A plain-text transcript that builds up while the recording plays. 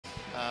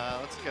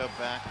go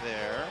back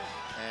there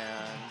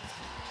and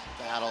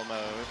battle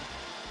mode.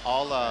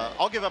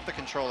 I'll give up the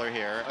controller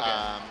here. Okay.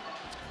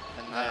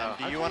 And then,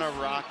 do you want to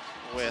rock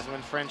with? This is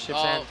when friendships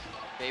end.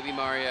 Baby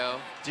Mario.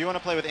 Do you want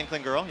to play with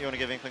Inkling Girl? You want to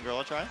give Inkling Girl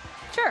a try?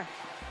 Sure.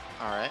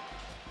 All right.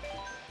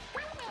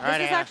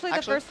 This is actually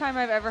the first time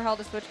I've ever held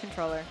a Switch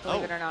controller,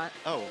 believe it or not.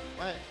 Oh,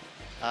 what?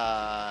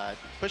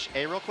 Push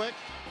A real quick.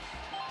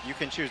 You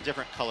can choose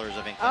different colors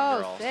of Inkling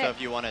Girl. Sick. So if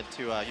you wanted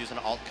to use an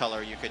alt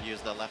color, you could use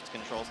the left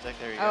control stick.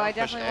 There you go. Oh, I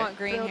definitely want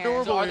green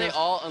hair. So are they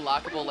all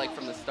unlockable like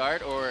from the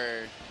start,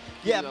 or?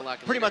 Yeah,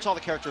 pretty much all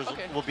the characters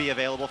will be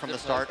available from the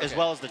start, as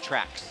well as the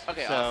tracks.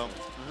 Okay, so, awesome.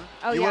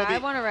 Oh yeah, I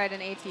want to ride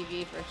an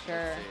ATV for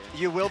sure.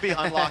 You will be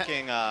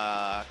unlocking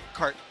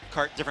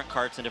different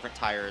carts and different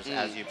tires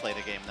as you play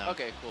the game, though.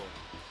 Okay, cool.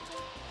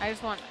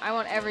 I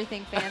want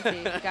everything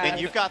fancy, guys. And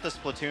you've got the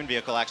Splatoon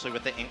vehicle actually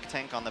with the ink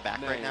tank on the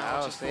back right now,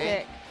 which is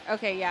sick.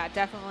 Okay, yeah,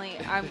 definitely.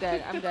 I'm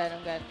good. I'm good.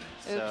 I'm good.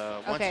 Oops.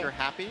 So once you're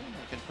happy,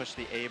 you can push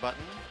the A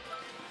button.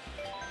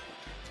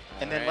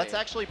 And then let's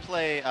actually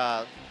play,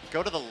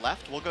 go to the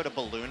left. We'll go to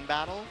Balloon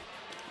Battle.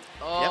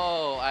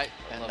 Oh, yep.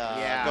 And go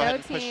ahead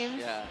and push. Teams.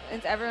 Yeah.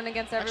 It's everyone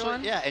against everyone?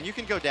 Actually, yeah, and you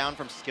can go down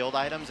from skilled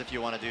items if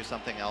you want to do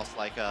something else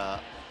like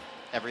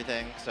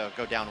everything. So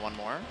go down one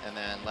more, and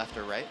then left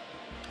or right.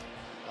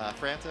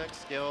 Frantic,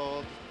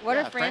 skilled. What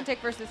are frantic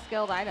versus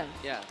skilled items?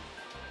 Yeah.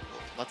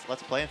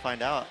 Let's play and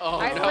find out. Oh,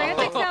 no.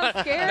 Frantic sounds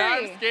scary. Now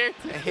I'm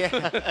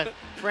scared.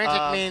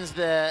 Frantic means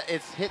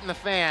it's hitting the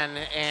fan.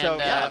 And, so,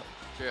 yeah.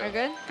 Are you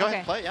good? Go ahead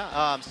and play,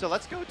 yeah. So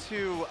let's go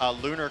to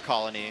Lunar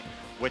Colony,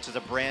 which is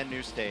a brand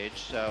new stage.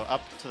 So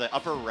up to the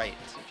upper right,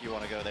 if you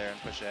want to go there and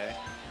push A.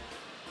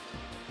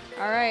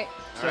 All right.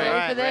 So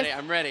ready for this?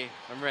 I'm ready.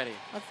 I'm ready.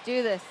 Let's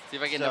do this. See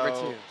if I get number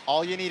 2.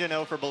 All you need to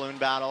know for Balloon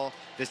Battle,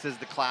 this is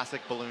the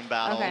classic Balloon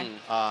Battle. Okay.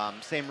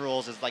 Same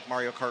rules as like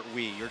Mario Kart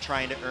Wii. You're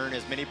trying to earn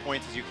as many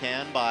points as you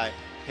can by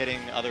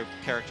hitting other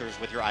characters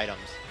with your items.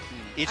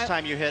 Each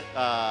time you hit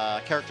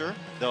a character,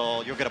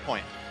 you'll get a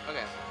point.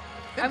 Okay.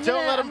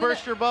 Don't let them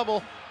burst your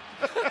bubble.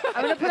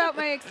 I'm going to put out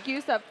my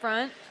excuse up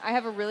front. I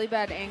have a really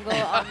bad angle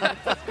on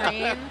the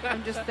screen.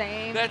 I'm just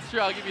saying. That's true.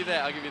 I'll give you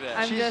that. I'll give you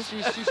that.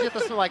 She's hit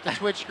this like the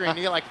Twitch screen.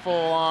 You get like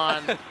full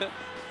on.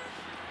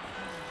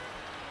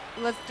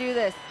 Let's do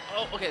this.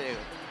 Oh, okay. There you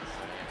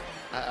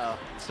go. Uh-oh.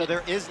 So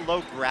there is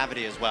low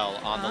gravity as well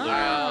on the Lunar.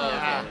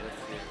 Yeah.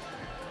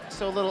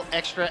 So a little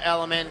extra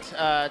element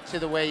to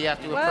the way you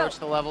have to approach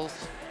the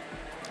levels.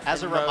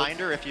 As a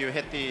reminder, if you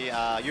hit the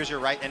use your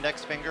right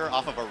index finger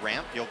off of a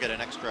ramp, you'll get an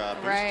extra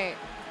boost. Right.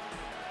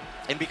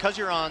 And because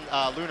you're on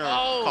Lunar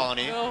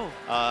Colony,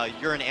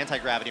 you're in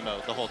anti-gravity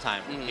mode the whole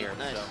time here.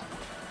 Nice. So.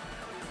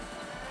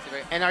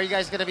 And are you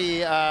guys going to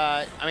be,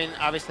 I mean,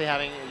 obviously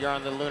you're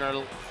on the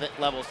lunar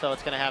level, so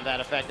it's going to have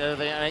that effect. Are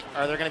there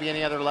going to be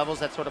any other levels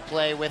that sort of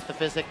play with the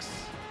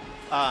physics?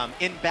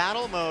 In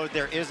battle mode,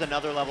 there is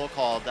another level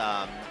called,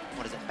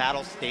 what is it,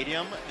 Battle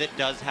Stadium, that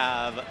does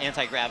have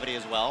anti-gravity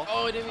as well.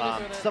 Oh, I didn't mean to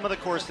throw that. Some of the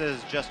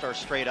courses just are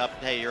straight up,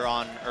 hey, you're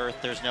on Earth,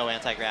 there's no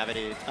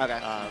anti-gravity. Okay.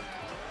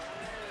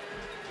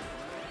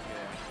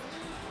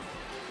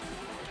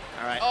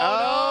 All right. Oh, no,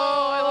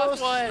 I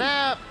lost one.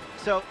 Snap.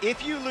 So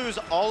if you lose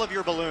all of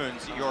your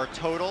balloons, your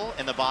total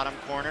in the bottom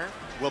corner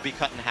will be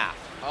cut in half.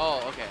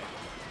 Oh, okay.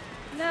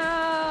 No.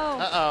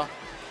 Uh-oh.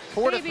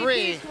 4 to 3.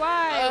 Peach,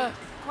 why?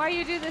 Why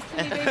you do this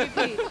to me, Baby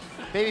Peach?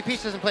 Baby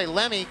Peach doesn't play.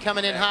 Lemmy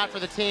coming in hot for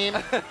the team.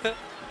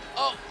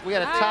 Oh, we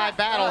got a tie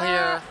battle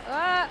here.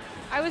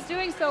 I was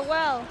doing so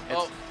well.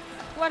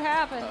 What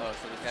happened?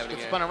 So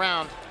it's spun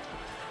around.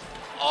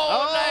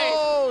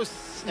 Oh,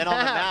 nice. And on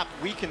the map,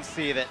 we can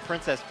see that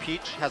Princess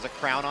Peach has a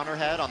crown on her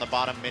head on the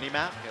bottom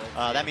mini-map.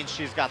 That means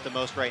she's got the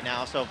most right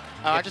now. So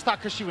I just thought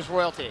because she was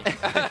royalty.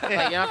 Like, you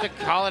don't have to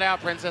call it out,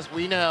 Princess.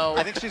 We know.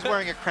 I think she's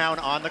wearing a crown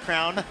on the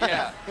crown.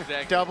 Yeah,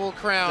 exactly. Double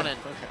crowning.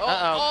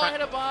 I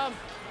hit a bomb.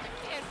 I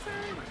can't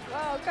turn.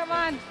 Oh, come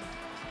on.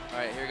 All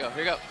right, here we go.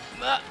 Here we go.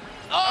 Baby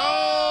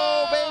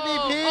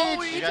Peach. Oh,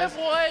 we each have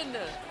one.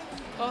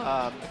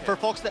 For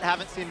folks that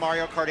haven't seen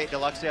Mario Kart 8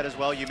 Deluxe yet as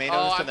well, you may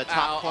notice in the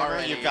top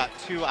corner you've got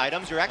 2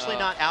 items. You're actually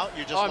not out,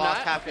 you just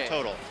lost half your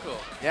total. Cool.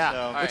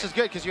 Yeah, which is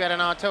good because you had an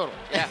odd total.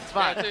 Yeah, it's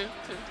fine. Two.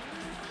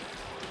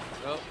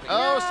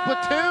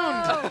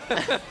 Splattooned.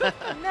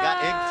 No.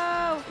 Got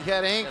inked. You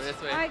got inked.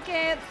 I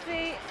can't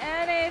see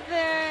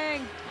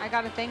anything. I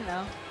got a thing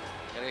though.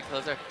 Gotta get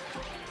closer.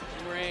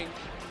 Ring.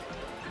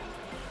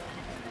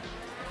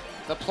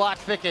 The plot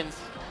thickens.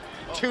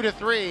 2 to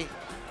 3. You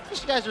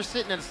guys are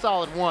sitting at a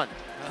solid 1.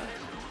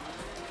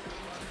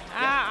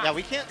 Yeah,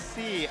 we can't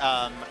see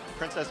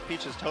Princess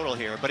Peach's total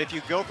here, but if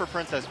you go for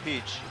Princess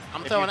Peach,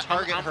 I'm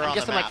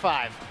guessing like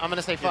 5. I'm going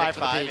to say 5 for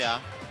the Peach. Yeah.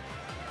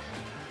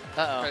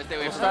 Uh-oh. Stay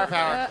away from star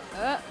power.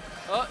 That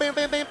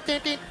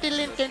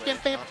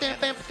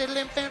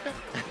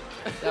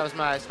was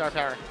my star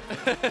power.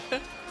 All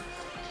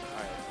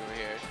right, over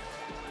here.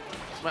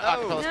 That's my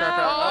acapella star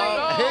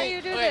power. Oh, hey,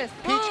 you do this.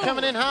 Peach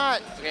coming in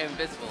hot. Okay,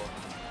 invisible.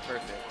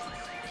 Perfect.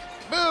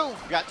 Boo!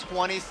 We've got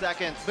 20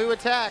 seconds. Boo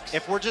attacks.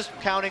 If we're just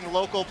counting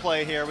local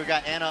play here, we've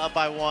got Anna up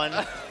by 1.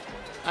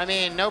 I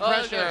mean, no Oh,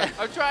 pressure. okay.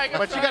 I'm trying.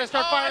 But you got to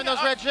start firing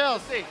those red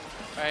shells. Let's see.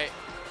 All right.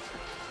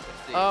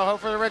 Let's see. Oh, hope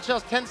for the red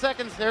shells. 10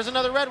 seconds. There's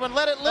another red one.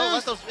 Let it loose. Oh,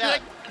 let those, yeah.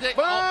 Boom!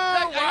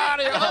 Oh,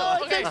 Oh,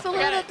 it okay, takes the got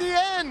lead it. at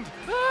the end.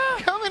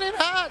 Coming in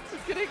hot.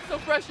 It's getting some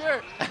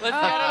pressure. Let's get it.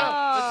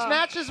 The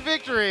snatches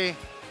victory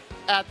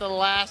at the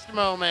last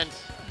moment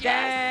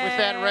Yes. with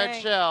that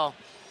red shell.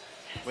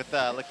 With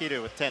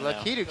Lakitu with 10 now.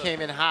 Lakitu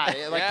came in hot.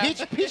 Like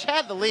Yeah. Peach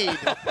had the lead,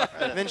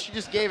 and then she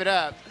just gave it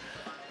up.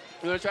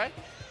 You want to try?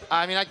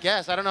 I mean, I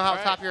guess. I don't know how All to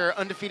right. top your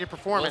undefeated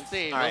performance. Let's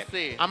see. All right. Let's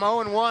see. I'm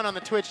 0-1 on the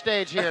Twitch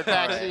stage here at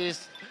PAX right.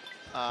 East.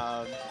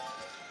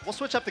 We'll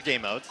switch up the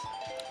game modes.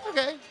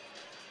 Okay.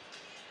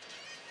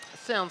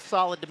 Sounds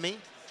solid to me.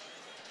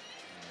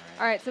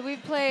 All right, so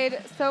we've played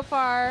so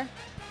far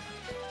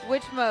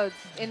which modes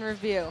in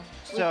review?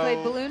 We So,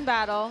 played Balloon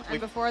Battle, and we-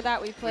 before that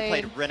we We played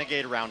played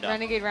Renegade Roundup.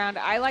 Renegade Round.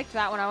 I liked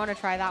that one. I want to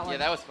try that one. Yeah,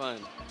 that was fun.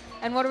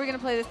 And what are we going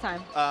to play this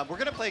time? We're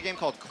going to play a game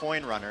called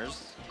Coin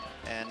Runners.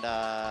 And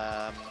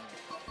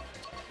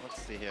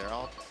let's see here.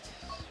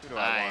 Who do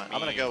I want? I'm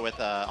going to go with,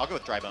 I'll go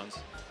with Dry Bones.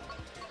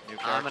 New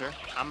character.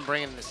 I'm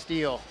bringing the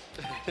steel.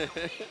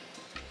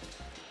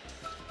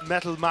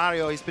 Metal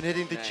Mario, he's been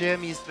hitting the Nice.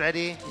 gym, he's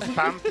ready, he's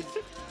pumped,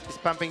 he's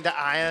pumping the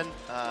iron.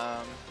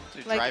 Do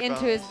Like Dry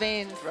into Bones. his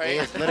veins, He Right.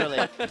 is, literally.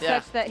 Yeah.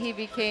 such that he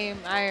became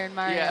Iron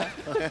Mario.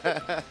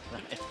 Yeah.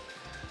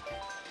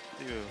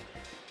 Dude.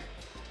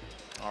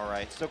 All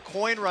right. So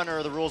Coin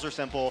Runner, the rules are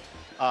simple.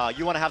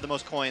 You want to have the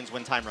most coins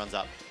when time runs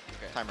up.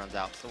 Okay. Time runs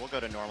out. So we'll go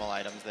to normal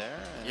items there.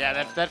 and,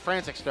 Yeah, that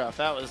frantic stuff,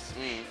 that was...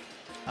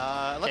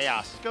 let's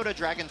chaos. go to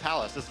Dragon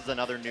Palace. This is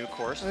another new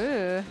course.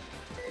 Ooh,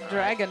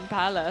 Dragon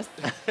Palace.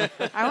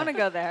 I want to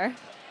go there.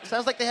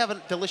 Sounds like they have a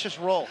delicious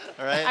roll.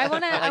 All right. I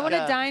want to. I Like, want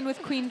to dine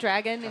with Queen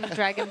Dragon in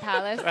Dragon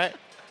Palace. Right?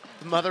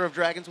 The mother of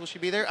dragons, will she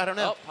be there? I don't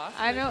know. Oh,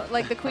 possibly. I know,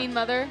 like the Queen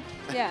Mother.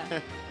 Yeah. I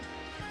feel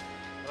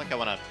like I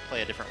want to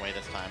play a different way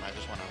this time. I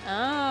just want to.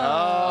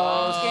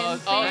 Oh. Getting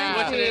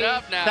fancy. switching it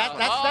up now. That's Oh,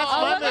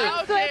 my look at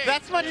move. Switch.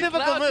 That's my typical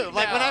lousy move.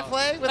 Like when I now.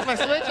 play with my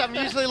Switch, I'm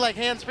usually like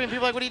hands free. People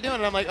are like, what are you doing?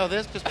 And I'm like, oh,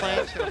 this, just playing.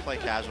 I'm just gonna play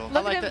casual.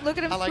 Look like at him. that. Look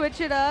at him I like-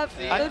 switch it up.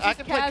 See? Go I just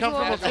can play casual.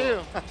 comfortable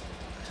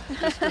too.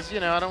 Just because, you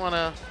know, I don't want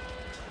to.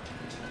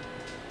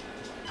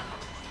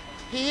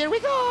 Here we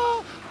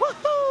go!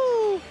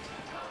 Woohoo!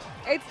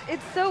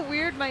 It's so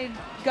weird. My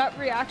gut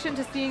reaction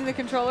to seeing the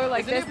controller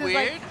like Isn't this it is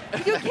weird?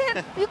 like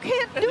you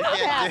can't do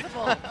that.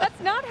 That's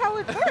not how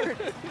it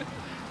works.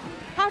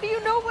 How do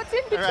you know what's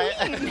in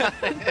between?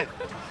 Right.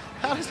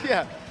 How does,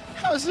 yeah.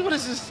 What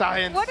is this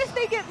science? What if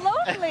they get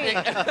lonely?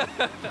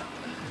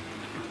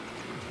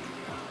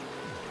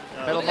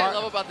 One thing I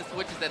love about the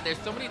Switch is that there's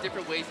so many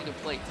different ways you can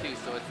play too.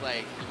 So it's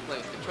like you can play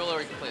with controller,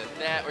 or you can play with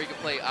that, or you can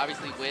play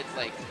obviously with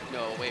like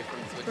away from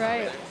the Switch.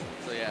 Right.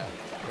 So yeah.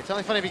 It's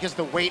only funny because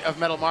the weight of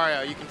Metal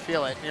Mario, you can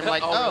feel it. And you're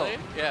like, oh. Really?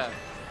 Yeah.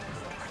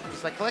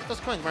 He's like, collect those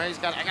coins, Mario.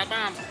 I got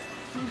bombs.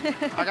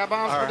 I got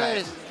bombs All for right.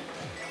 days.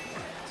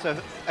 So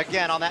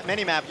again, on that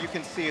mini map, you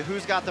can see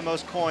who's got the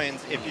most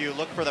coins if you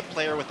look for the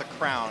player with the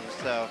crown.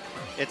 So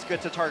it's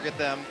good to target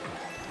them.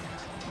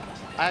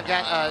 I've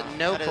got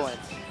no that is- coins,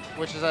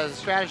 which is a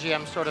strategy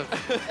I'm sort of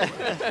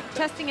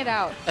Testing it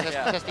out.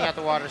 testing out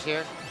the waters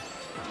here.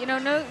 You know,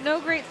 no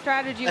great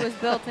strategy was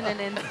built in an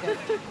instant.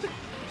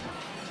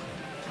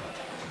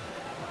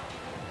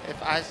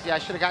 I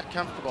should have got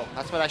comfortable.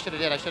 That's what I should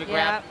have did. I should have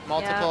grabbed Yeah,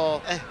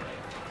 multiple.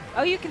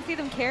 Oh, you can see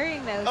them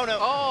carrying those. Oh no!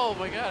 Oh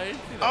my god, I didn't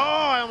see Oh, that.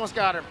 I almost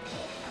got her.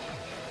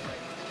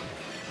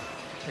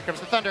 Here comes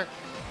the thunder.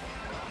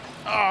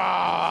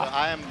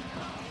 I am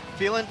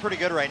feeling pretty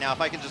good right now.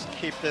 If I can just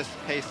keep this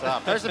pace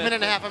up. There's a minute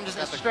and a half. I'm just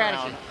Got the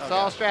strategy. crown. It's Okay.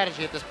 all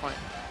strategy at this point.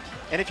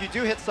 And if you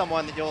do hit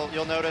someone,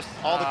 you'll notice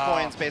all the Oh.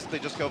 coins basically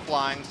just go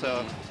flying.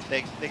 So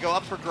they go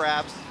up for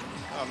grabs.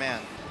 Oh man.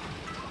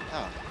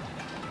 Oh.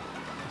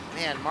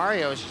 Man,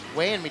 Mario is just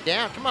weighing me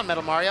down. Come on,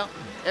 Metal Mario.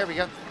 There we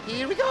go.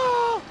 Here we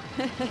go.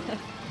 I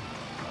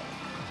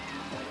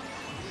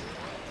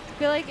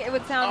feel like it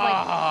would sound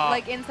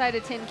like inside a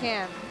tin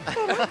can.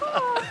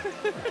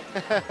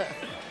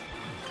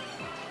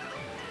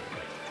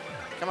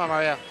 Come on,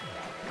 Mario.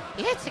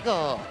 Let's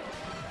go.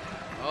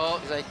 Oh,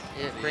 He's like,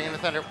 yeah, bring in the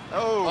thunder.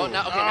 Oh. oh,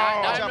 now, okay, Oh,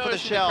 now watch I'm out for the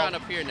noticing shell. crown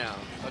up here now.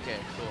 Okay,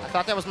 cool. I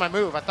thought that was my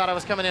move. I thought I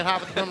was coming in hot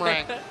with the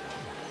boomerang.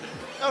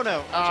 Oh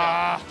no.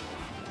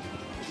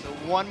 So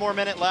 1 more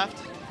minute left.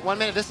 1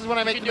 minute. This is when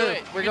I You make can the do move.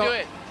 it. We're You can do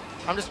going. it.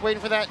 I'm just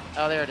waiting for that.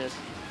 Oh, there it is.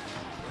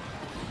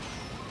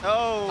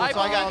 Oh, I so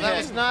I got believe that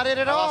hit. was not it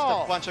at I lost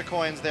all. a bunch of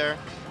coins there.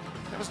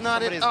 That was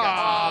not it. Somebody's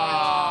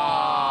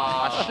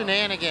got Oh,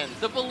 shenanigans.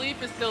 The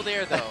belief is still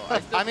there though. I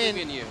still I mean,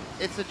 believe in you.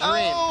 It's a dream.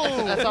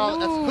 Oh! That's all.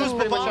 That's Ooh. pretty Whose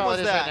much bomb all was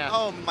it is that? right now.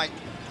 Oh my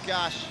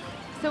gosh.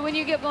 So when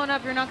you get blown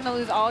up, you're not going to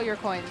lose all your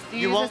coins. Do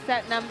you, You use won't. a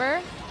set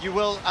number? You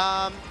will.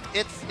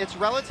 It's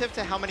relative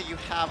to how many you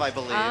have, I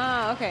believe.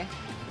 Ah, okay.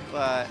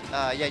 But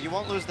yeah, you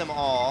won't lose them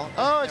all.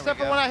 Oh, There except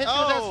we for go. when I hit you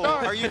with that Oh,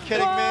 star. Are you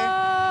kidding me?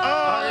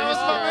 Oh, you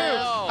missed my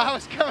move. Oh. I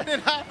was coming in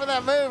hot for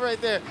that move right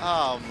there.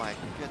 Oh my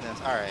goodness.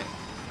 All right.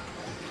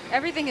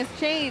 Everything has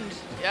changed.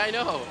 Yeah, I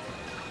know.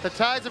 The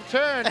tides have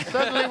turned.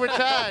 Suddenly we're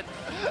tied.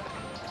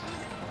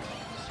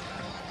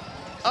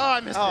 Oh, I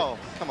missed it. Oh,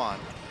 come on.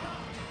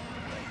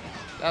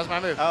 That was my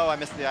move. Oh, I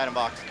missed the item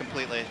box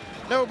completely.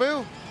 No,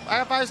 boo. I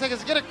got 5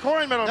 seconds. Get a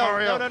coin, Metal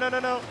Mario. No. Come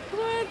on.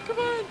 Come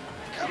on.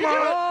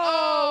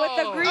 Oh,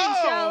 with the green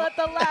Oh. shell at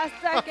the last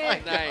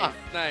second.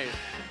 Nice.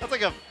 That's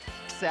like a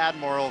sad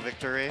moral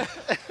victory.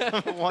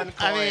 1 coin.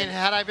 I mean,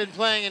 had I been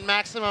playing in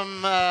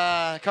maximum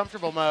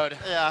comfortable mode,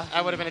 yeah.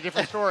 I would have been a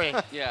different story.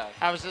 Yeah.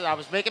 I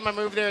was making my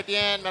move there at the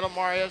end. Metal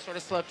Mario sort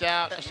of slipped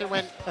out. I should have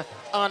went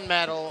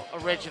unmetal,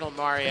 original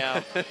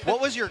Mario. What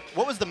was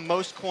the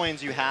most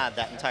coins you had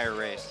that entire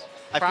race?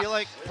 I feel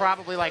like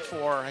probably like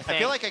 4. I think. I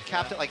feel like I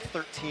capped at like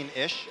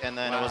 13-ish, and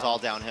then it was all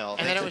downhill.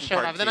 And then it was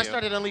showing off. Then I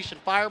started unleashing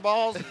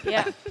fireballs.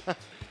 Yeah.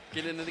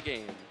 Get into the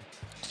game.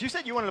 So you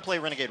said you wanted to play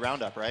Renegade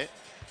Roundup, right?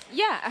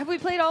 Yeah. Have we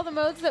played all the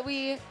modes that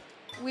we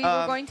were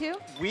going to?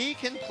 We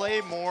can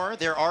play more.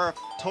 There are a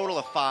total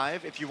of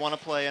 5 if you want to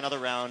play another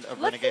round of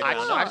Let's Renegade do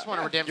Roundup. more. I just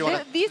want to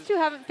redeem. These two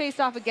haven't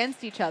faced off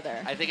against each other.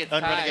 I think it's On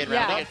time. Renegade I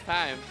Roundup? think it's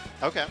time.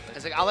 Okay.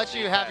 It's like, I'll let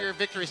you have your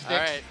victory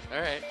sticks. All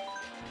right.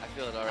 I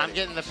feel it already. I'm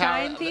getting the power.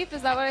 Shine Thief,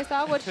 is that what I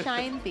saw? What's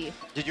Shine Thief?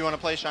 Did you want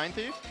to play Shine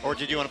Thief, or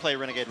did you want to play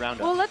Renegade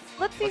Roundup? Well,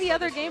 let's see the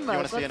other game You modes.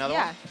 want to see another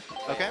yeah.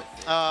 one? Okay.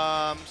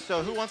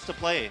 So who wants to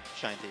play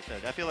Shine Thief?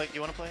 I feel like you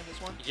want to play this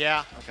one?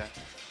 Yeah. Okay.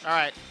 All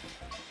right.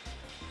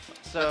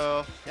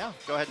 So yeah,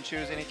 go ahead and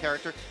choose any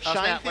character. Oh,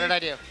 snap. What did I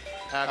do? Okay.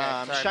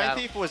 Sorry, Shine battle.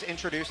 Thief was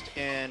introduced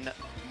in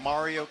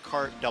Mario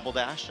Kart Double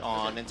Dash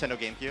on Nintendo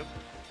GameCube.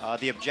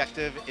 The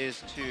objective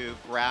is to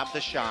grab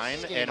the shine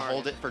and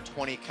hold it for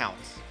 20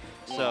 counts.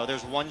 So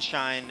there's 1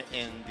 shine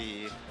in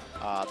the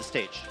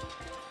stage.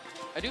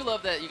 I do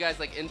love that you guys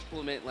like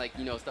implement like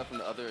stuff from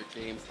the other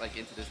games like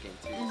into this game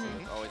too. So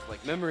it's always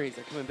like memories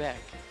are coming back.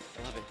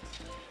 I love it.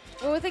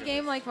 Well, with a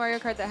game like Mario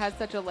Kart that has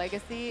such a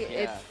legacy,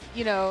 Yeah.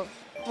 it's,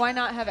 why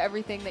not have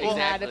everything that you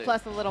had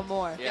plus a little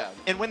more? Yeah.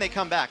 And when they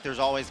come back, there's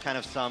always kind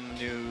of some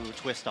new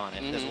twist on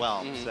it as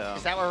well. So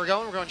Is that where we're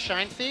going? We're going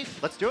Shine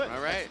Thief? let's do it.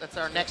 All right. That's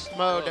our next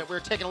mode that we're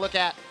taking a look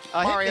at.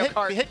 Mario hit,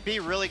 Kart. hit B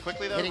really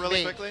quickly, though. Hitting Really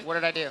B. quickly. What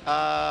did I do?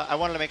 I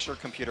wanted to make sure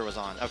computer was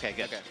on. Okay,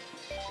 good. Okay.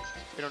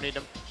 We don't need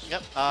them.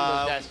 Yep.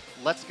 guys.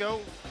 Let's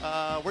go.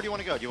 Where do you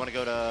want to go? Do you want to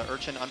go to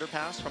Urchin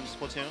Underpass from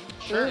Splatoon?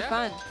 Sure. Yeah.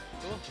 Fun.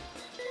 Cool.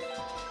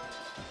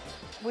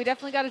 We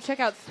definitely got to check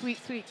out Sweet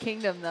Sweet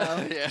Kingdom,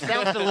 though. Yeah.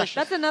 Sounds delicious.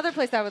 That's another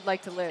place I would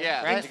like to live.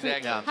 Yeah, Right?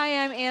 exactly. Yeah. Hi,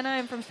 I'm Anna.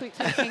 I'm from Sweet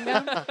Sweet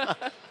Kingdom.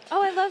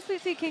 Oh, I love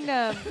Sweet Sweet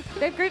Kingdom.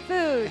 They have great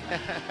food.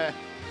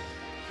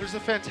 There's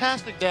a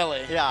fantastic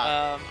deli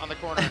on the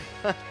corner.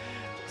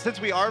 Since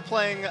we are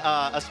playing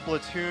a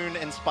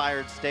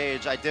Splatoon-inspired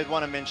stage, I did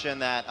want to mention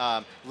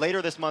that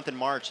later this month in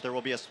March, there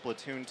will be a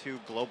Splatoon 2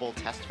 global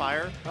test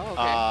fire. Oh,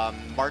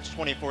 okay. March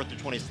 24th through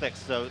 26th.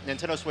 So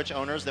Nintendo Switch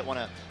owners that want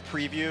to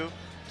preview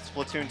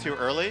Splatoon 2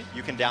 early,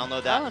 you can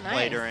download that and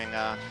play during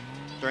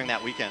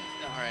that weekend.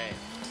 All right.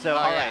 So,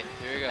 all right.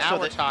 Here we go. Now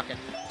we're talking.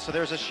 So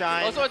there's a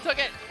shine. Oh, someone took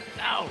it.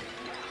 No.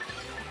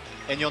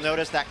 And you'll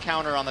notice that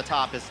counter on the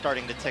top is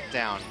starting to tick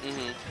down.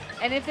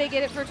 And if they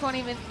get it for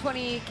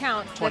 20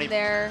 counts, 20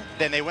 then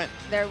Then they win.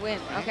 they're win.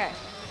 Okay.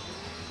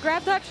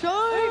 Grab that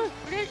shine.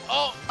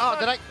 Oh,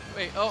 did I?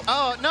 Wait. Oh.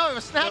 Oh, no, it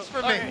was snaps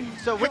for me.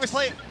 So who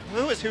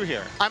is who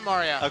here? I'm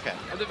Mario. Okay.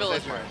 I'm the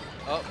villager.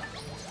 Oh.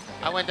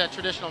 I went to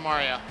traditional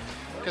Mario.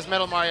 Because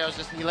Metal Mario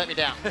is he let me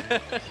down.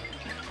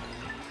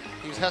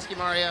 He was Husky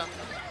Mario.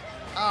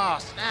 Oh,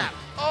 snap.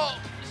 Oh.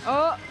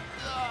 Oh.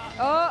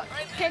 Oh.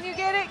 Can you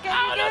get it?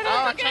 Can you get it?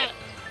 Oh, I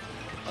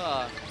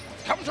can't.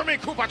 Come to me,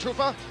 Koopa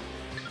Troopa.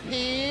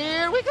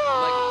 Here we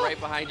go. Like right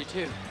behind you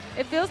too.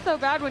 It feels so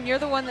bad when you're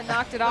the one that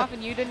knocked it off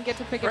and you didn't get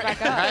to pick it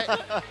back up.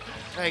 Right?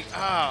 Like,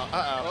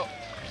 uh-oh.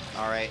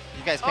 All right.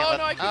 You guys can't Oh let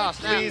no, I Oh, can't.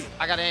 snap. Please.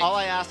 I got aim. All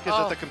I ask is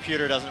that the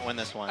computer doesn't win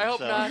this one. I hope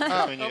so not.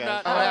 between you Hope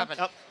guys. not. Oh, what happened?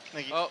 Oh,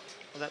 thank you. Oh.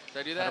 Was that, Did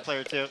I do that a that?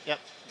 player two? Yep.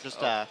 Just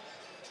can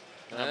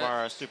I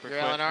borrow super Your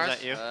quick? LNRs? Is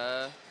that you?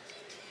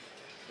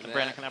 And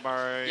Brandon, can I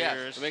borrow Yeah,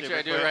 yours? make sure super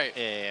I do it quick? right.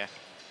 Yeah.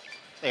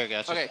 There you go.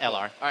 It's Okay, just cool.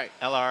 LR. All right.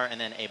 LR and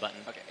then A button.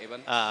 Okay, A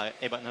button.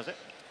 A button has it.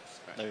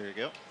 Right. There you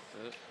go.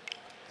 Good.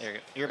 There you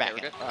go. You're Okay, back.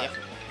 we're in. good? Yep.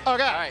 Oh,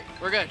 God. All right,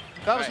 we're good.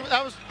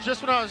 That was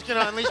just when I was going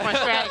to unleash my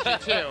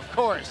strategy, too, of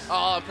course.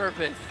 All on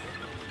purpose.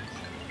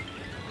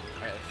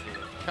 All right, let's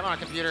see. Come on,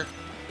 computer.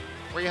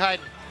 Where you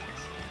hiding?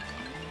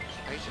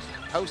 Oh, he's just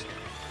toasting.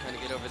 Trying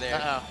to get over there.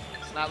 Uh-oh.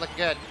 It's not looking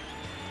good.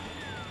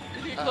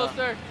 Did you get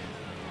closer?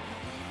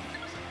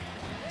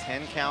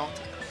 10 count.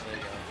 There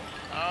you go.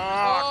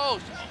 Oh, Oh,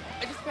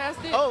 I just passed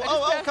it.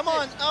 Oh, come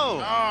on.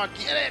 Oh. oh,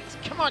 get it.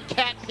 Come on,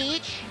 Cat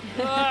Peach.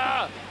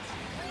 Ah.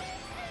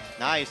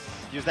 Nice.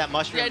 Use that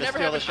mushroom Yeah, I to never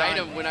steal have the an shine.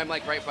 item when I'm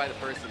like right by the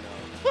person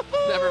though.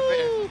 Never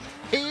fair.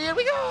 Here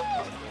we go.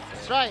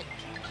 That's right.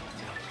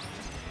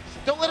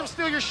 Don't let him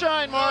steal your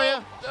shine, Mario.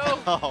 No.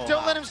 Oh,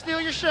 Don't wow. let him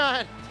steal your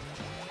shine.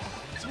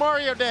 It's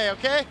Mario Day,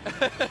 okay?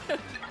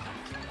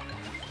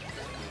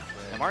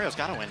 And Mario's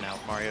got to win now.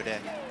 Mario Day.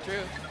 True.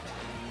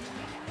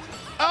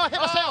 Oh, hit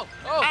myself.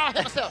 Oh. Oh,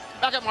 hit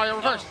myself. Back up, Mario.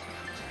 Reverse.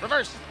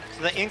 Reverse.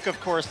 So the ink, of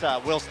course,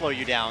 will slow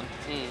you down.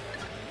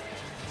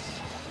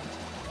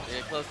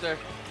 Get closer.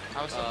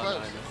 I was so Oh, close. no,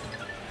 I missed.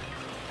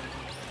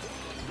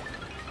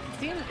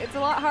 it's a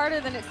lot harder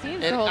than it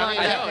seems to hold on. I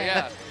know,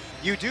 yeah.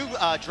 You do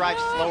drive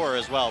slower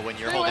as well when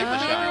you're Stay holding away the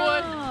from me, shine.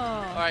 everyone.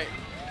 Oh. All right,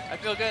 I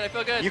feel good. I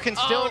feel good. You can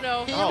still. Oh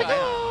no! Oh, man.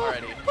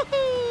 Already.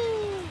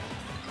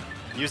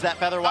 Use that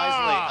feather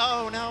wisely.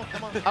 Oh no!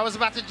 Come on. I was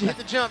about to hit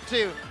the jump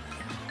too.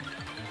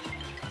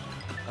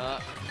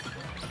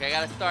 Okay, I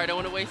gotta start. I don't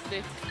want to waste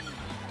it.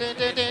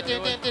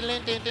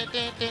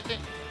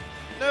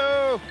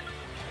 No.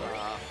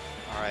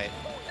 All right,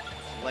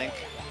 Link.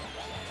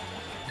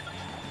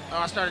 Oh,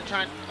 I started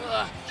trying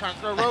to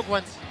throw rogue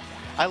ones.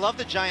 I love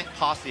the giant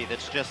posse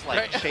that's just like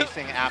Right.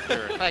 chasing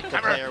after Like, the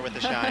come here. player with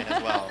the shine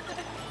as well.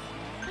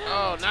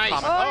 Oh, nice.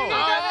 Comet. Oh, Oh,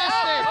 I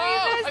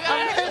missed it. I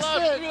got it. missed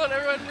Leave me alone. it. Leave me alone.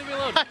 Everyone, leave me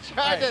alone. I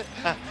tried to.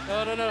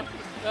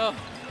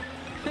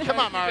 No. Come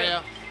on,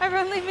 Mario.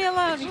 Everyone leave me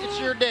alone. It's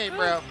your day,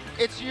 bro.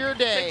 It's your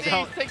day.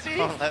 Take these.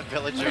 Don't let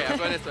villager. Okay, I'm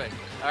going this way.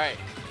 All right.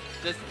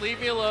 Just leave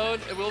me alone,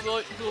 and we'll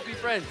be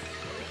friends.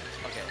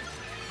 Okay.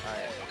 All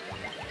right.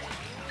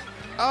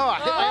 Oh, I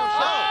hit my own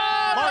shot.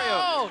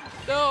 Mario.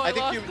 No, I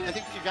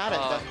think you got it.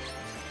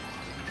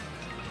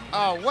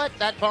 Oh, what?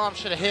 That bomb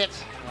should have hit.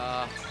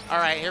 Uh, All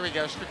right, here we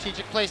go.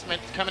 Strategic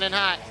placement coming in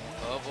hot.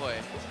 oh boy.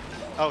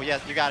 Oh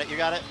yes, you got it. You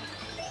got it.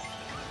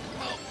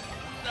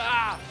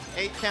 Ah!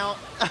 8 count.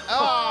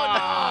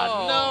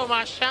 Oh, no,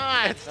 my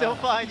shine. It's still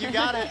fine. You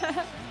got it.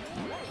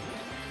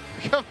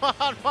 Come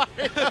on, Mario.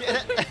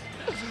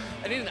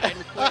 I need an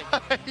item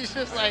quick. He's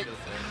just like,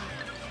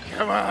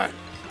 come on.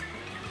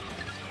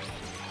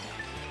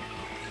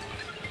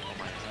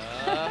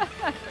 I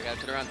gotta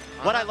turn around.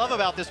 What I love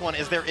about this one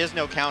is there is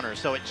no counter,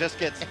 so it just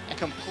gets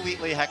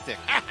completely hectic.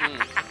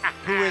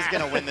 Who is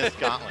going to win this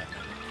gauntlet?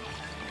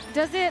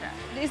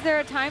 Is there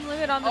a time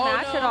limit on the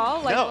match at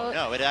all?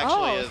 No, it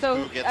actually is so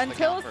who gets the until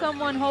count first.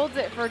 someone holds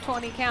it for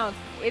 20 counts,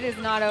 it is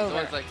not This over.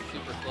 one's like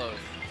super close.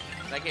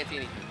 I can't see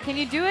anything. Can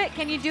you do it?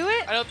 Can you do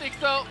it? I don't think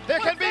so. There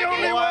can be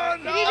only one.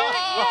 Can you do it?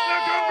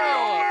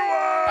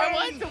 I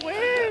want to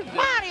win.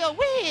 Mario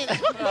wins.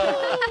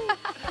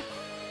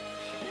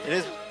 It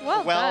is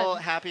Well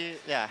done. happy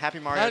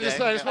Mario I Day.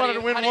 just wanted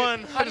to win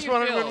one. I just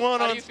wanted to win one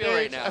on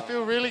stage. I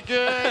feel really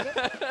good.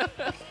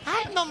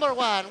 I'm number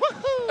one.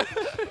 Woohoo!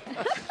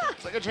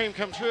 It's like a dream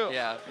come true.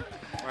 Yeah.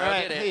 All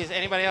right, please.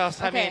 Anybody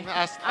else? Okay. I mean,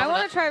 I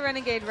want to try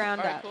Renegade All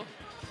Roundup right, cool.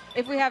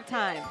 if we have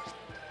time.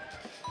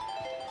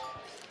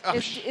 Oh,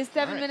 Is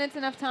 7 right. minutes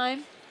enough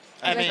time?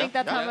 I 'Cause I mean, think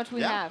that's how yeah, much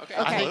we yeah, have. okay.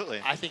 Okay.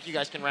 Absolutely. I think you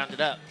guys can round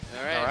it up.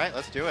 All right. All right,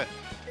 let's do it.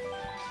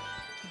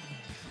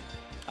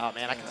 Oh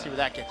man, I can see where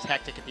that gets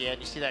hectic at the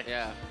end. You see that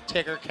Yeah.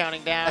 ticker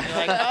counting down. You're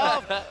like,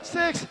 oh,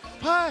 6,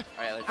 5.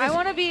 All right. Let's I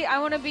want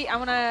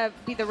to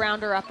be the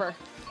rounder upper.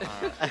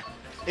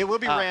 It will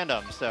be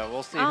random, so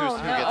we'll see Oh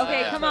who no. gets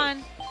Okay, that. come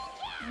on.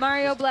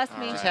 Mario, bless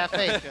me. Just have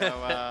faith. So,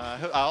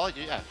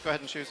 go ahead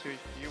and choose who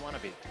you want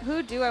to be.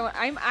 Who do I want?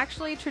 I'm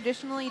actually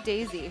traditionally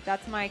Daisy.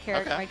 That's my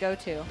character, Okay. my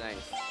go-to.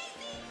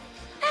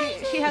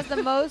 Nice. She has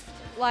the most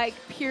like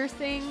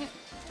piercing,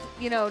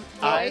 voice.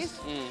 Eyes?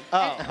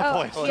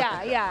 Oh, Voice.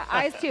 yeah,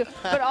 eyes too.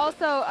 But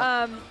also,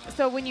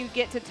 so when you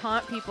get to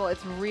taunt people,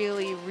 it's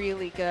really,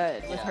 really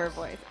good with her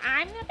voice.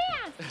 I'm the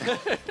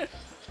best.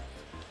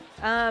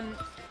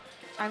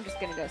 I'm just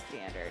gonna go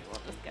standard.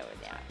 We'll just go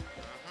with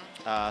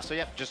that. So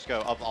yeah, just go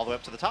up all the way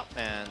up to the top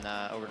and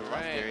over to the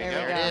right. Right. There you There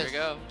go. we go. There we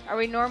go. Are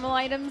we normal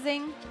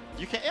itemsing?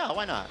 You can, yeah,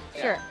 why not?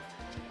 Sure.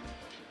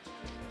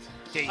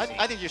 Daisy.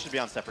 I think you should be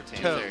on separate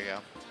teams. Toad. There you go.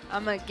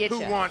 I'm gonna get Who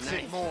you. wants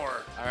it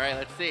more? All right.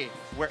 Let's see.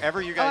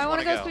 Wherever you Oh, guys I want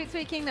want to to go Sweet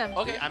Sweet Kingdom.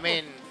 Okay. I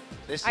mean,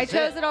 this is I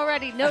chose it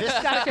already. No This is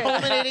the discussion.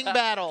 culminating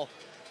battle.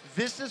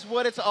 This is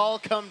what it's all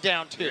come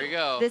down to. Here we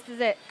go. This is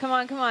it. Come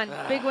on, come on.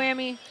 Big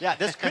whammy. Yeah,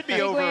 this could be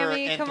Big over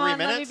whammy. in Come 3 on, let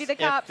me minutes be the if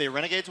cop. the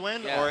Renegades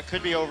win, Yeah. or it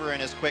could be over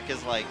in as quick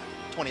as like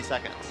 20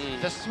 seconds.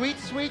 The sweet,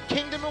 sweet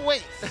kingdom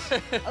awaits.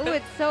 Oh,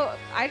 it's so.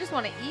 I just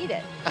want to eat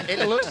it.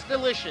 It looks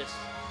delicious.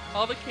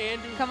 All the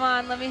candy. Come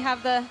on, let me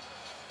have the.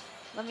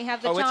 Let me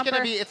have the Oh,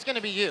 chomper. it's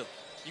gonna be you.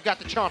 You got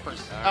the chompers.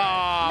 No.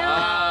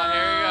 Oh,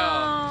 here we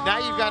go. Now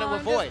you've got to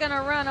avoid. I'm just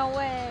gonna run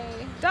away.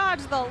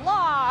 Dodge the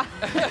law.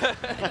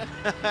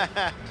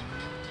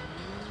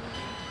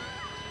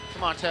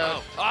 Come on,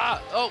 Toad.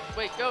 Oh,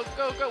 wait, go.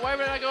 Why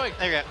am I not going?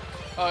 There you go.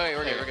 Oh, wait,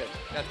 we're good.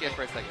 That's good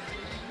for a second.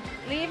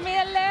 Leave me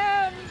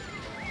alone.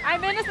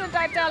 I'm innocent,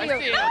 I tell I you.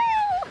 see it.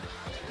 Woo!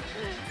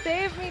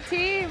 Save me,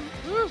 team.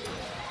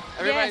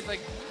 Everybody's Yes. like,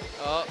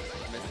 oh,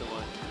 missed the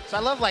one. So I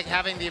love like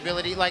having the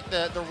ability, like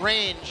the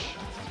range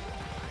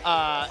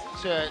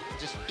to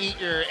just eat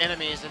your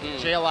enemies and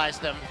jailize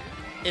them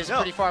is No,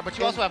 pretty far. But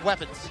you and also have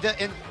weapons.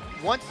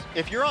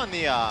 If you're on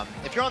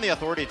the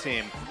authority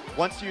team,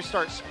 once you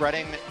start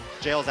spreading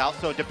jails out,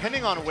 so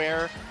depending on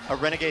where a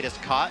renegade is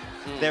caught,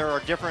 there are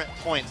different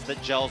points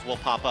that gels will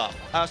pop up.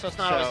 So it's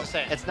not always the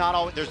same. It's not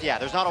always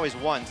there's not always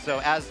one. So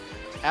as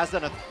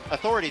an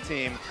authority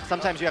team,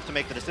 sometimes you have to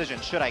make the decision: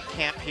 should I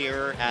camp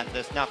here at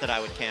this? Not that I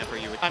would camp or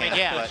you would I camp. mean,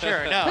 yeah, but,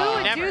 sure, no. Who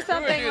would never. do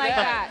something do like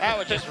that? that? That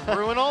would just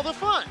ruin all the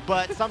fun.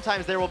 But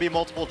sometimes there will be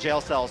multiple jail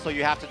cells, so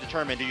you have to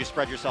determine: do you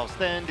spread yourselves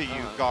thin? Do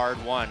you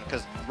guard one?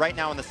 Because right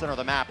now in the center of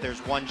the map, there's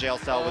one jail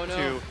cell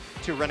with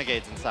two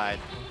renegades inside.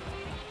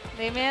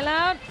 Leave me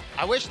alone.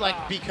 I wish,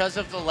 like, because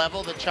of the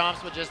level, the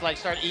Chomps would just, like,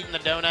 start eating the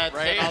donuts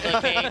Right? and all the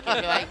cake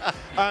and be like,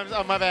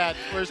 oh, my bad.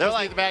 We're supposed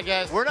to be the bad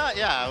guys. We're not,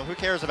 yeah, who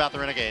cares about the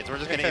Renegades? We're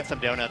just going to eat some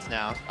donuts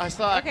now. I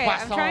saw Okay,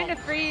 I'm trying to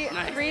free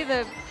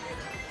the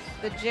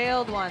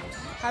jailed ones.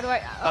 How do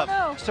I? Oh,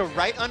 no. So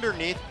right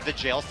underneath the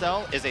jail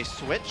cell is a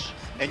switch,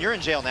 and you're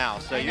in jail now.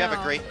 So you have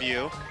a great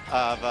view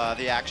of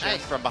the action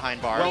from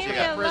behind bars. Leave me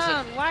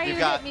alone. Why you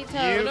hit me,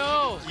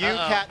 Toad? You,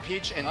 Cat,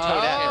 Peach, and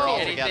Toadette are all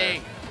together.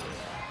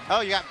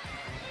 Oh, you got...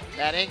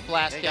 That ink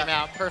blast came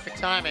out. Perfect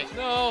timing.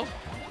 No.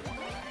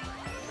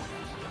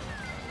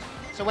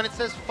 So when it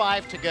says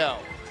 5 to go,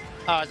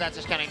 is that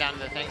just counting down to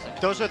the things?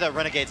 Those are the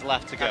Renegades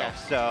left to go. Okay.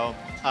 So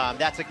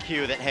that's a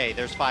cue that, hey,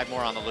 there's 5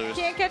 more on the loose.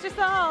 Can't catch us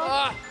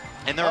all.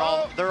 And they're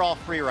all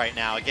free right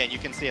now. Again, you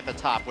can see at the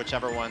top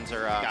whichever ones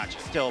are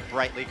still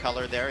brightly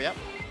colored there. Yep.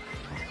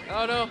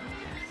 Oh, no.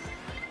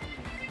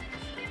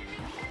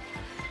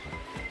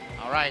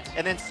 All right.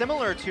 And then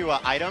similar to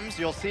items,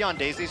 you'll see on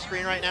Daisy's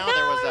screen right now,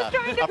 there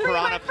was a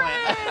piranha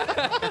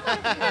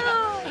plant.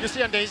 No. You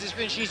see on Daisy's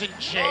screen, she's in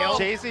jail.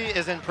 Daisy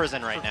is in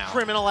prison right now.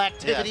 Criminal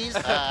activities.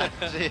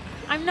 Yes.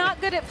 I'm not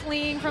good at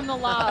fleeing from the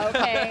law,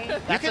 okay?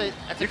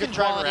 You can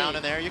drive around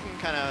in there. You can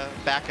kind of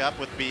back up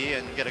with B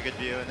and get a good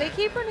view. They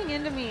keep running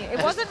into me.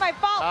 It wasn't my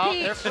fault,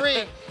 Peach. They're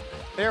free.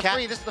 They're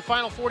free. This is the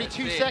final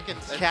 42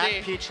 seconds. Cat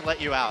Peach let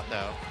you out,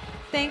 though.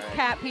 Thanks,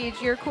 Cat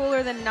Peach. You're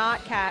cooler than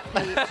not Cat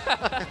Peach.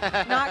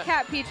 Not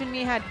Cat Peach and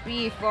me had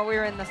beef while we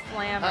were in the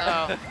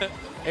slammer.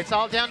 It's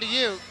all down to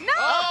you. No!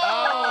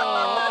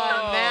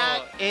 Oh, and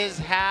that is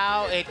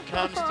how it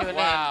comes to an end.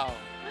 Wow.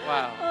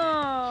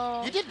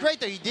 Oh. You did great,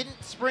 though. You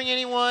didn't spring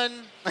anyone.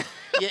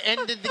 You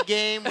ended the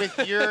game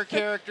with your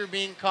character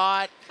being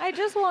caught. I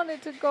just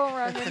wanted to go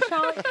around and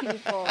chomp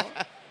people.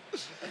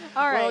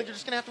 All right. Well, you're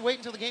just going to have to wait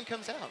until the game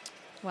comes out.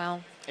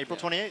 Well, April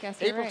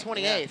 28th. April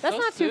 28th. Yeah. That's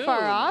not too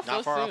far off.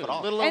 Not far off at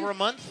all. A little over a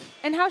month.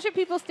 And how should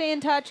people stay in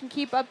touch and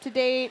keep up to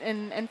date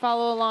and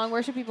follow along?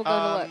 Where should people go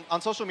to look? On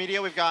social media,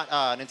 we've got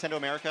Nintendo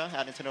America,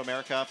 at Nintendo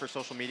America for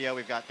social media.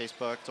 We've got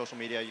Facebook, social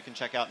media. You can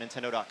check out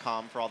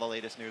Nintendo.com for all the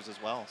latest news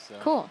as well. So.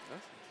 Cool.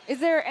 Is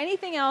there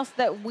anything else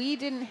that we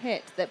didn't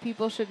hit that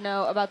people should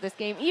know about this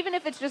game, even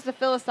if it's just a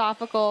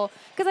philosophical?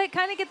 Because I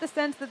kind of get the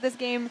sense that this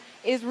game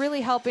is really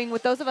helping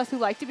with those of us who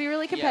like to be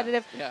really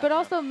competitive, but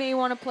also may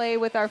want to play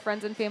with our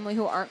friends and family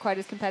who aren't quite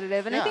as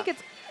competitive. And I think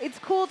it's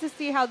cool to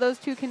see how those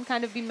two can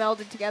kind of be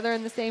melded together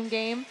in the same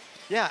game.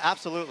 Yeah,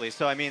 absolutely.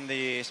 So, I mean,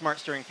 the smart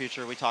steering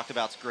feature we talked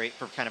about is great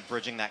for kind of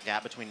bridging that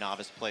gap between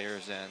novice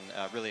players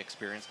and really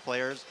experienced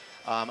players.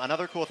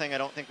 Another cool thing I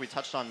don't think we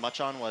touched on much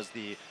on was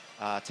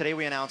today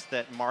we announced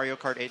that Mario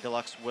Kart 8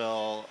 Deluxe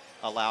will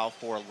allow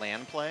for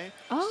LAN play.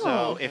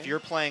 So if you're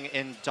playing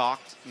in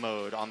docked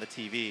mode on the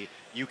TV,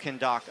 you can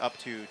dock up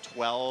to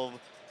 12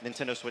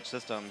 Nintendo Switch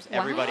systems.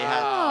 Wow.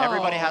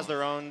 Everybody has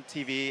their own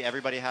TV.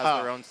 Everybody has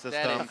their own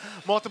system.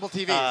 Multiple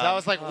TVs. I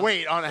was like,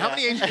 wait, on how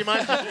many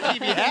HDMIs does the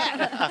TV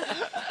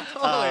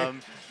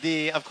have?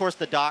 Of course,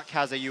 the dock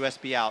has a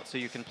USB out, so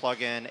you can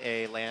plug in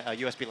a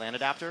USB LAN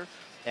adapter,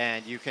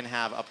 and you can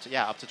have up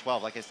to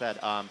 12, like I said.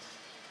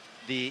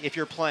 If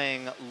you're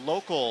playing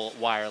local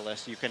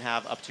wireless, you can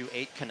have up to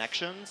 8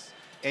 connections,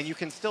 and you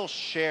can still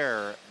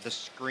share the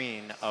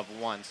screen of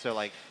one. So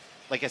like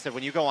I said,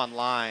 when you go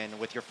online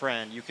with your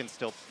friend, you can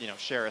still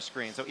share a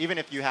screen. So even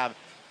if you have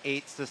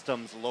 8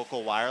 systems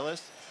local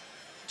wireless,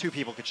 2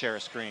 people could share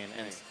a screen,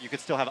 and you could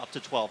still have up to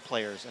 12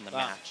 players in the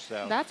match.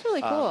 So that's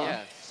really cool.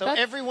 So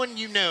everyone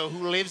you know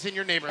who lives in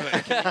your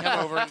neighborhood can come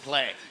over and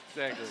play.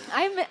 Exactly.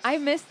 I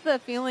miss the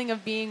feeling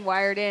of being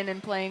wired in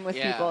and playing with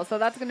people, so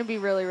that's going to be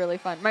really, really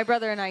fun. My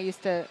brother and I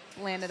used to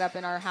land it up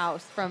in our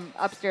house from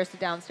upstairs to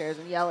downstairs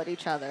and yell at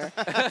each other.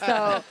 So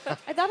I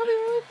thought it'll be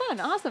really fun.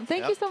 Awesome.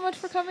 Thank you so much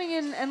for coming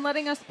in and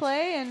letting us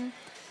play, and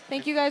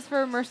thank you guys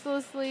for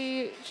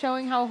mercilessly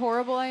showing how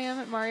horrible I am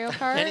at Mario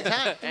Kart.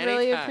 Anytime.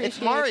 Really appreciate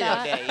It's Mario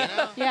that. Day, you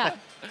know? Yeah.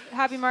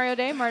 Happy Mario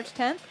Day, March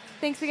 10th.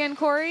 Thanks again,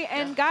 Corey.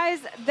 And guys,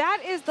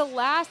 that is the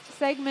last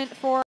segment for